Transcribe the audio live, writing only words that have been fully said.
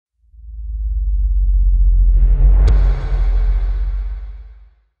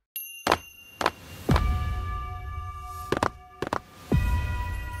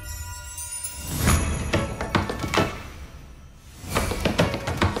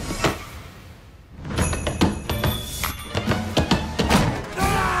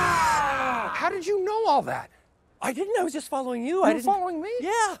all that? I didn't. I was just following you. You were following me?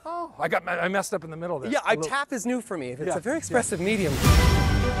 Yeah. Oh, I messed up in the middle there. Yeah, tap is new for me. It's a very expressive medium.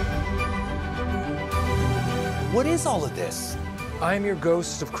 What is all of this? I'm your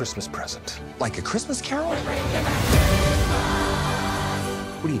ghost of Christmas present. Like a Christmas Carol?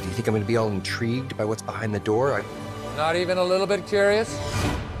 What do you think I'm going to be all intrigued by what's behind the door? Not even a little bit curious?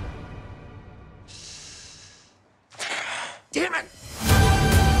 Damn it!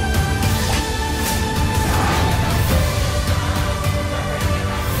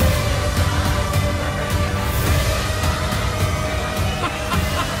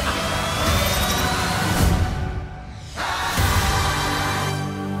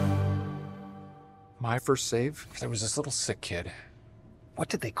 My first save, there was this little sick kid. What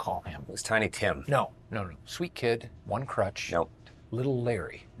did they call him? It was Tiny Tim. No. Sweet kid, one crutch. No. Little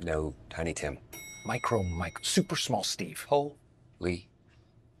Larry. No, Tiny Tim. Mike, super small Steve. Holy.